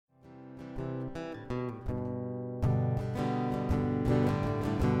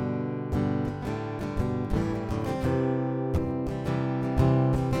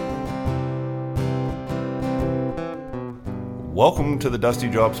Welcome to the Dusty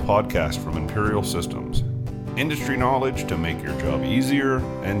Jobs podcast from Imperial Systems. Industry knowledge to make your job easier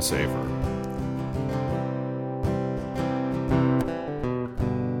and safer.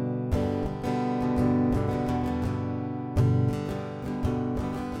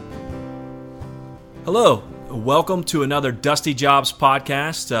 Hello, welcome to another Dusty Jobs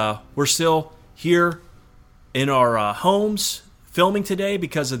podcast. We're still here in our homes filming today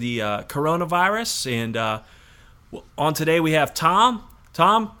because of the coronavirus, and on today we have Tom.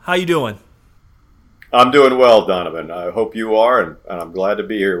 Tom, how you doing? I'm doing well, Donovan. I hope you are, and I'm glad to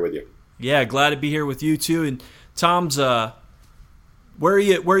be here with you. Yeah, glad to be here with you too. And Tom's, where are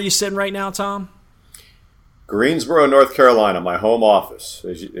you sitting right now, Tom? Greensboro, North Carolina, my home office.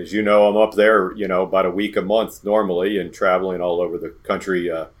 As you know, I'm up there, about a week a month normally, and traveling all over the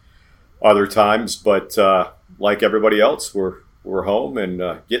country other times. But like everybody else, we're home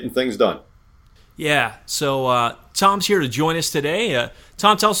and getting things done. Yeah, so Tom's here to join us today.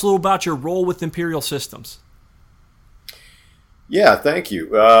 Tom, tell us a little about your role with Imperial Systems. Yeah, thank you.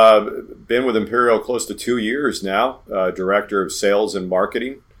 Been with Imperial close to 2 years now, Director of Sales and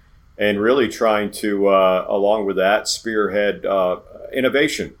Marketing, and really trying to, along with that, spearhead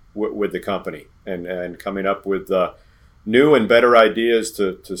innovation with the company and coming up with new and better ideas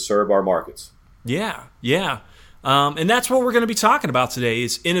to serve our markets. Yeah. And that's what we're going to be talking about today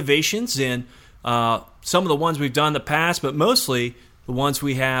is innovations and some of the ones we've done in the past, but mostly the ones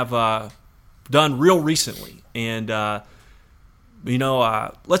we have done real recently. And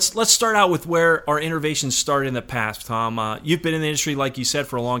let's start out with where our innovations started in the past. Tom, you've been in the industry, like you said,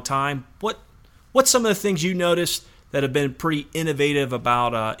 for a long time. What's some of the things you noticed that have been pretty innovative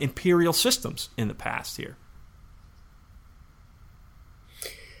about Imperial Systems in the past here?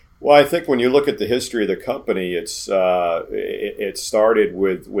 Well, I think when you look at the history of the company, it started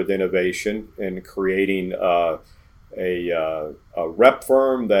with innovation and creating a rep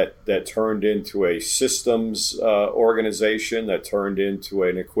firm that turned into a systems organization that turned into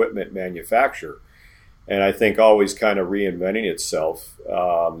an equipment manufacturer, and I think always kind of reinventing itself.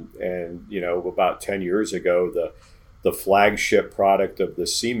 About 10 years ago, the flagship product of the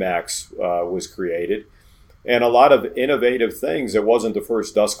C-Max was created. And a lot of innovative things. It wasn't the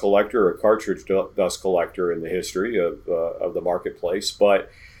first dust collector or cartridge dust collector in the history of the marketplace,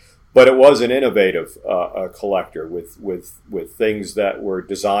 but it was an innovative collector with things that were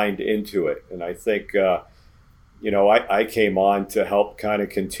designed into it. And I think I came on to help kind of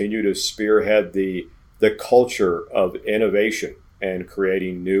continue to spearhead the culture of innovation and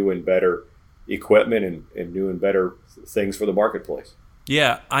creating new and better equipment and new and better things for the marketplace.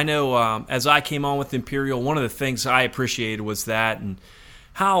 Yeah, I know as I came on with Imperial, one of the things I appreciated was that and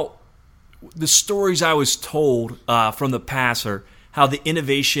how the stories I was told from the past are how the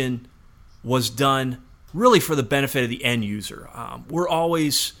innovation was done really for the benefit of the end user. We're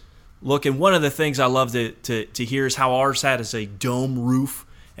always looking. One of the things I love to hear is how ours had is a dome roof,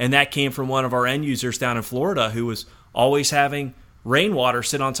 and that came from one of our end users down in Florida who was always having rainwater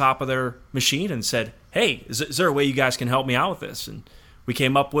sit on top of their machine and said, hey, is there a way you guys can help me out with this? And we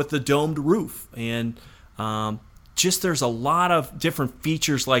came up with the domed roof, and just there's a lot of different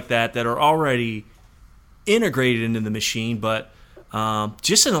features like that are already integrated into the machine. But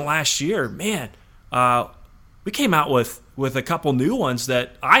just in the last year, man, we came out with a couple new ones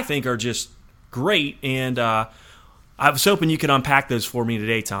that I think are just great, and I was hoping you could unpack those for me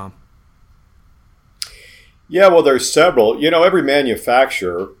today, Tom. Yeah, well, there's several. Every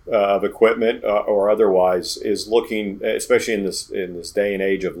manufacturer of equipment or otherwise is looking, especially in this day and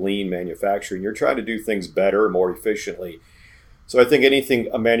age of lean manufacturing, you're trying to do things better, more efficiently. So I think anything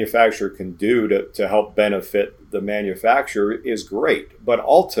a manufacturer can do to help benefit the manufacturer is great. But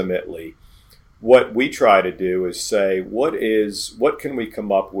ultimately, what we try to do is say, what can we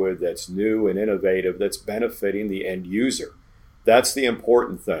come up with that's new and innovative that's benefiting the end user? That's the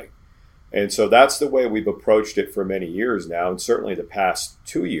important thing. And so that's the way we've approached it for many years now, and certainly the past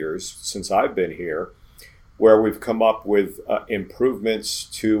 2 years since I've been here, where we've come up with improvements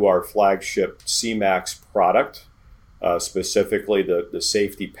to our flagship C-Max product, specifically the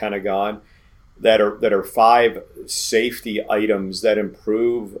Safety Pentagon, that are 5 safety items that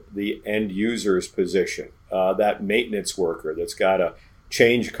improve the end user's position. That maintenance worker that's got to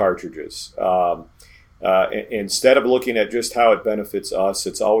change cartridges. Instead of looking at just how it benefits us,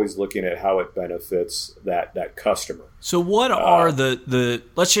 it's always looking at how it benefits that customer. So what are the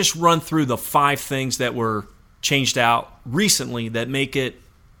let's just run through the 5 things that were changed out recently that make it,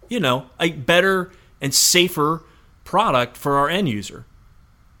 a better and safer product for our end user.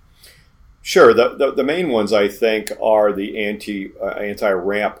 Sure. The main ones, I think, are the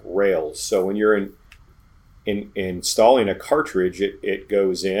anti-ramp rails. So when you're in installing a cartridge, it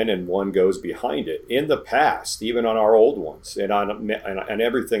goes in and one goes behind it. In the past, even on our old ones and on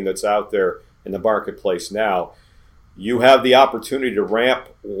everything that's out there in the marketplace now, you have the opportunity to ramp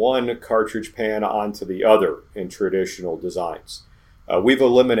one cartridge pan onto the other in traditional designs. We've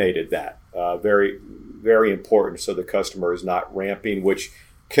eliminated that. Very, very important, so the customer is not ramping, which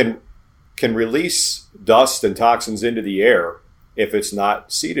can release dust and toxins into the air if it's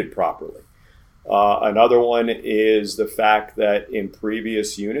not seated properly. Another one is the fact that in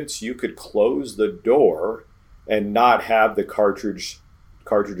previous units, you could close the door and not have the cartridges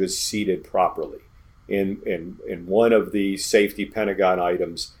seated properly. In one of the safety Pentagon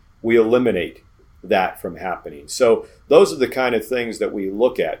items, we eliminate that from happening. So those are the kind of things that we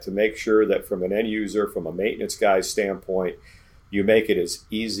look at to make sure that from an end user, from a maintenance guy's standpoint, you make it as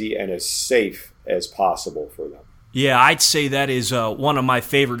easy and as safe as possible for them. Yeah, I'd say that is one of my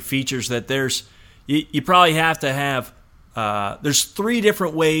favorite features, that you probably have to have, there's 3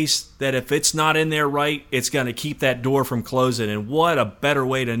 different ways that if it's not in there right, it's going to keep that door from closing. And what a better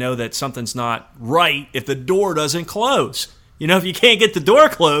way to know that something's not right if the door doesn't close. You know, if you can't get the door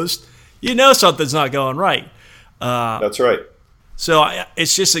closed, you know something's not going right. That's right. So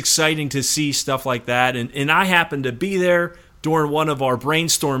it's just exciting to see stuff like that. And I happened to be there during one of our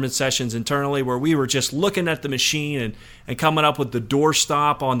brainstorming sessions internally where we were just looking at the machine and coming up with the door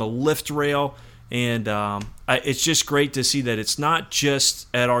stop on the lift rail. And it's just great to see that it's not just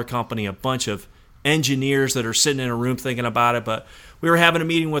at our company a bunch of engineers that are sitting in a room thinking about it, but we were having a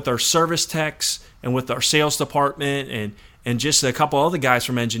meeting with our service techs and with our sales department and just a couple other guys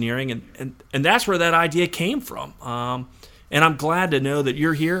from engineering. And that's where that idea came from. And I'm glad to know that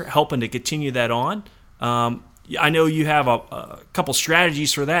you're here helping to continue that on. I know you have a couple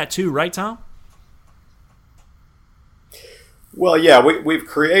strategies for that too, right, Tom? Well, yeah, we've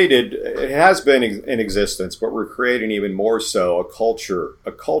created, it has been in existence, but we're creating even more so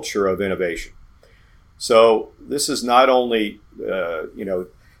a culture of innovation. So this is not only,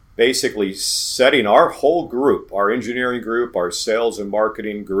 basically setting our whole group, our engineering group, our sales and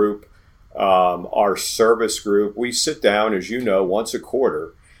marketing group, our service group. We sit down, as you know, once a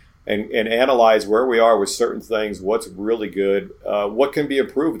quarter and analyze where we are with certain things, what's really good, what can be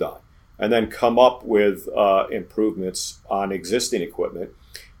improved on, and then come up with improvements on existing equipment.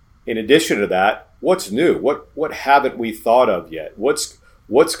 In addition to that, what's new? What haven't we thought of yet? What's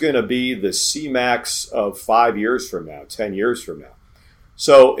going to be the C-Max of 5 years from now, 10 years from now?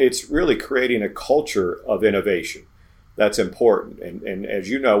 So it's really creating a culture of innovation that's important. And as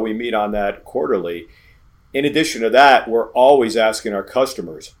you know, we meet on that quarterly. In addition to that, we're always asking our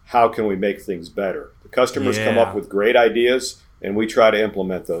customers, how can we make things better? The customers come up with great ideas, and we try to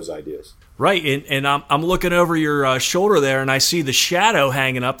implement those ideas. Right, and I'm looking over your shoulder there, and I see the Shadow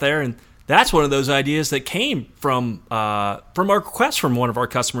hanging up there, and that's one of those ideas that came from our request from one of our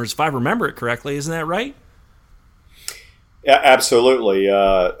customers, if I remember it correctly. Isn't that right? Yeah, absolutely.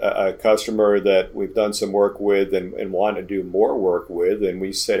 A customer that we've done some work with and want to do more work with, and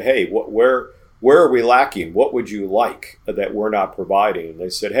we said, hey, where are we lacking? What would you like that we're not providing? And they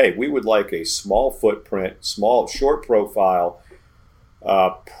said, hey, we would like a small footprint, small, short profile,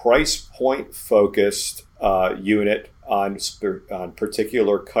 price point focused unit on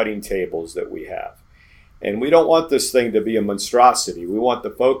particular cutting tables that we have. And we don't want this thing to be a monstrosity. We want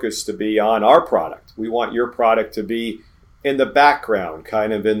the focus to be on our product. We want your product to be in the background,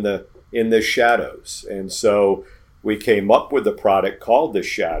 kind of in the shadows. And so we came up with a product called the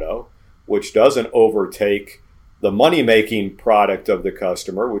Shadow, which doesn't overtake the money-making product of the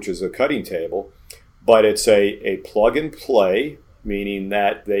customer, which is a cutting table, but it's a plug and play, meaning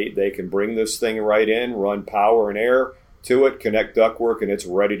that they can bring this thing right in, run power and air to it, connect ductwork, and it's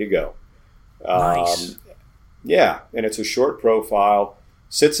ready to go. Nice. And it's a short profile,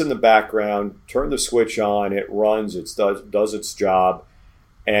 sits in the background, turn the switch on, it runs, it does its job,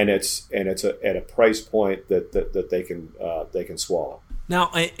 and it's at a price point that they can swallow.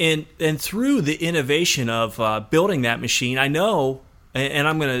 Now, and through the innovation of building that machine, I know, and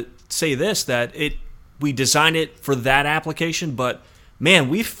I'm going to say this, that we designed it for that application, but man,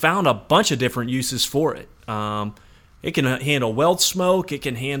 we've found a bunch of different uses for it. It can handle weld smoke, it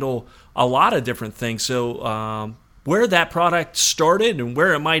can handle a lot of different things. So where that product started and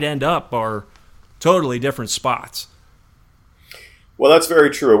where it might end up are totally different spots. Well, that's very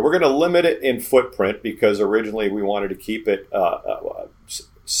true. We're going to limit it in footprint because originally we wanted to keep it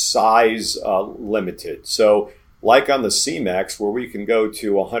size limited. So like on the C-Max, where we can go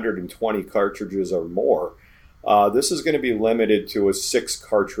to 120 cartridges or more, this is going to be limited to a 6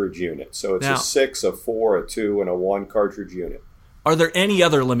 cartridge unit. So it's a 6, a 4, a 2, and a 1 cartridge unit. Are there any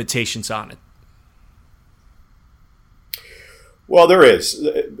other limitations on it? Well, there is.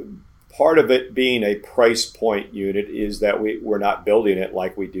 Part of it being a price point unit is that we're not building it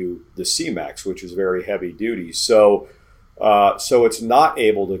like we do the C-Max, which is very heavy duty. So it's not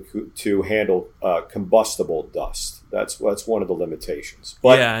able to handle combustible dust. That's one of the limitations.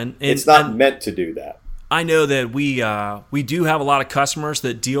 But it's not meant to do that. I know that we do have a lot of customers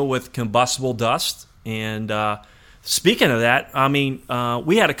that deal with combustible dust. And speaking of that, I mean,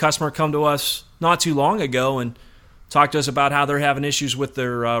 we had a customer come to us not too long ago and talk to us about how they're having issues with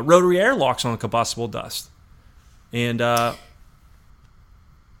their rotary air locks on combustible dust. And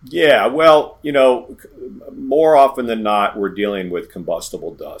yeah, well, more often than not, we're dealing with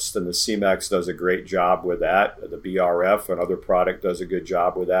combustible dust, and the C-Max does a great job with that. The BRF, another product, does a good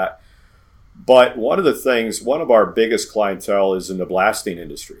job with that. But one of our biggest clientele is in the blasting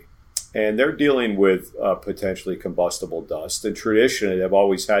industry, and they're dealing with potentially combustible dust. And traditionally, they've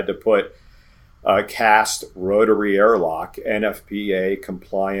always had to put cast rotary airlock, NFPA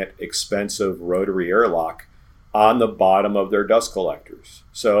compliant, expensive rotary airlock on the bottom of their dust collectors.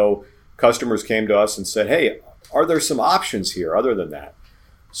 So customers came to us and said, hey, are there some options here other than that?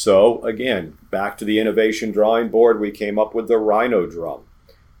 So again, back to the innovation drawing board, we came up with the Rhino drum.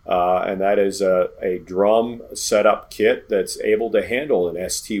 And that is a drum setup kit that's able to handle an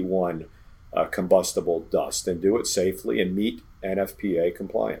ST1 combustible dust and do it safely and meet NFPA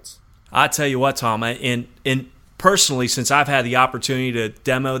compliance. I tell you what, Tom, and personally, since I've had the opportunity to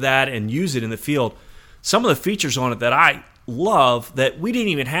demo that and use it in the field, some of the features on it that I love that we didn't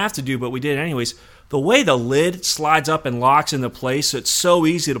even have to do, but we did anyways, the way the lid slides up and locks into place, so it's so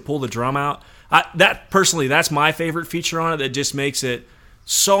easy to pull the drum out. That's my favorite feature on it that just makes it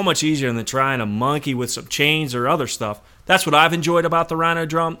so much easier than trying to monkey with some chains or other stuff. That's what I've enjoyed about the Rhino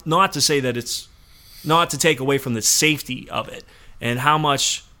drum. Not to say that it's not to take away from the safety of it and how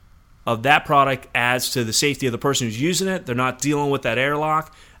much of that product adds to the safety of the person who's using it. They're not dealing with that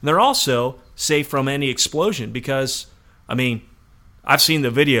airlock. And they're also safe from any explosion because, I mean, I've seen the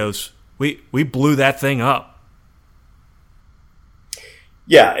videos. We blew that thing up.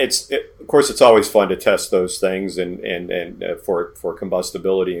 Yeah, of course it's always fun to test those things and for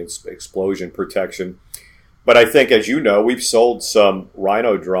combustibility and explosion protection. But I think, as you know, we've sold some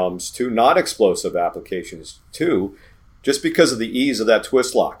Rhino drums to non-explosive applications too, just because of the ease of that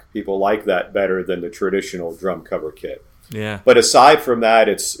twist lock. People like that better than the traditional drum cover kit. Yeah. But aside from that,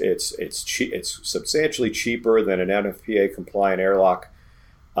 it's substantially cheaper than an NFPA compliant airlock,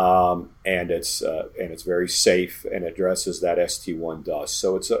 and it's very safe and addresses that ST1 dust.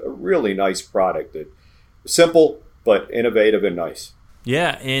 So it's a really nice product. Simple but innovative and nice.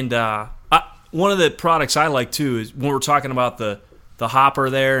 Yeah, and one of the products I like too is when we're talking about the hopper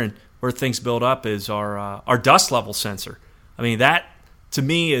there and where things build up is our dust level sensor. I mean, that to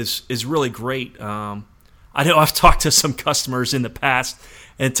me is really great. I know I've talked to some customers in the past,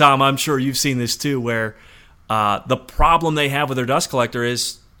 and Tom, I'm sure you've seen this too, where the problem they have with their dust collector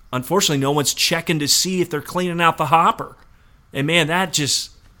is, unfortunately, no one's checking to see if they're cleaning out the hopper. And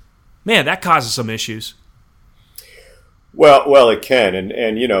that causes some issues. Well, it can,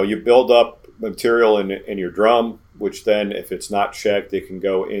 and you build up material in your drum, which then, if it's not checked, it can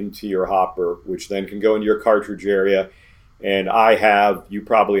go into your hopper, which then can go into your cartridge area. And you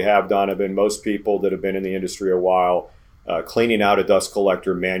probably have, Donovan, most people that have been in the industry a while, cleaning out a dust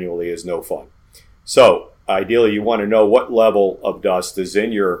collector manually is no fun. So ideally, you want to know what level of dust is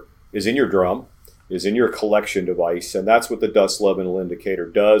in your drum, is in your collection device, and that's what the dust level indicator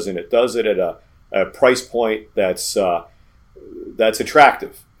does, and it does it at a price point that's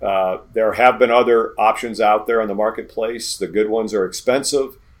attractive. There have been other options out there on the marketplace. The good ones are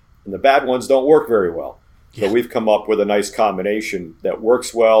expensive, and the bad ones don't work very well. So we've come up with a nice combination that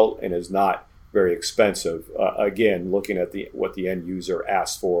works well and is not very expensive. Again, looking at what the end user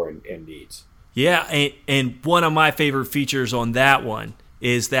asks for and needs. Yeah, and one of my favorite features on that one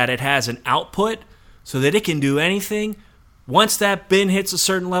is that it has an output so that it can do anything. Once that bin hits a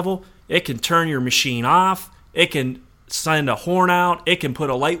certain level, it can turn your machine off. It can send a horn out. It can put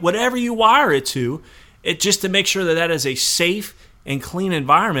a light, whatever you wire it to, just to make sure that is a safe and clean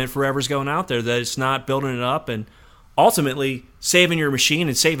environment for whoever's going out there, that it's not building it up and ultimately saving your machine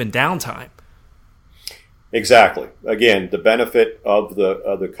and saving downtime. Exactly. Again, the benefit of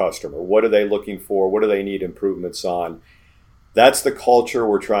the customer. What are they looking for? What do they need improvements on? That's the culture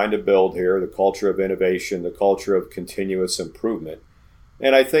we're trying to build here, the culture of innovation, the culture of continuous improvement.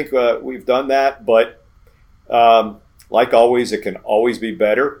 And I think we've done that, but like always, it can always be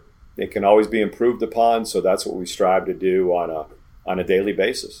better. It can always be improved upon, so that's what we strive to do on a daily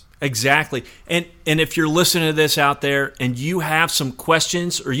basis. Exactly. And if you're listening to this out there and you have some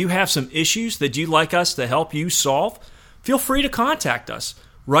questions or you have some issues that you'd like us to help you solve, feel free to contact us.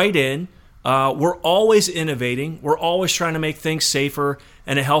 Write in. We're always innovating. We're always trying to make things safer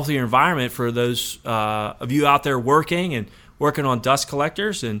and a healthier environment for those of you out there working on dust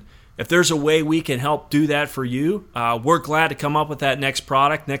collectors. And if there's a way we can help do that for you, we're glad to come up with that next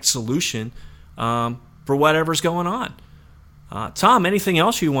product, next solution for whatever's going on. Tom, anything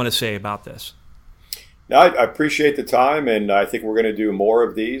else you want to say about this? No, I appreciate the time, and I think we're going to do more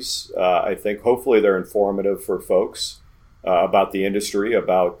of these. I think hopefully they're informative for folks about the industry,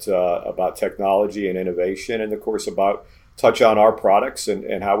 about technology and innovation, and of course about touch on our products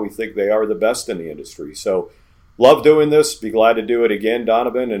and how we think they are the best in the industry. So love doing this. Be glad to do it again,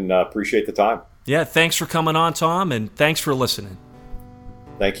 Donovan, and appreciate the time. Yeah, thanks for coming on, Tom, and thanks for listening.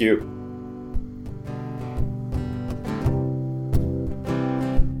 Thank you.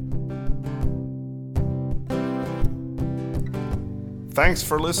 Thanks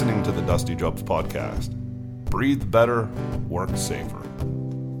for listening to the Dusty Jobs podcast. Breathe better, work safer.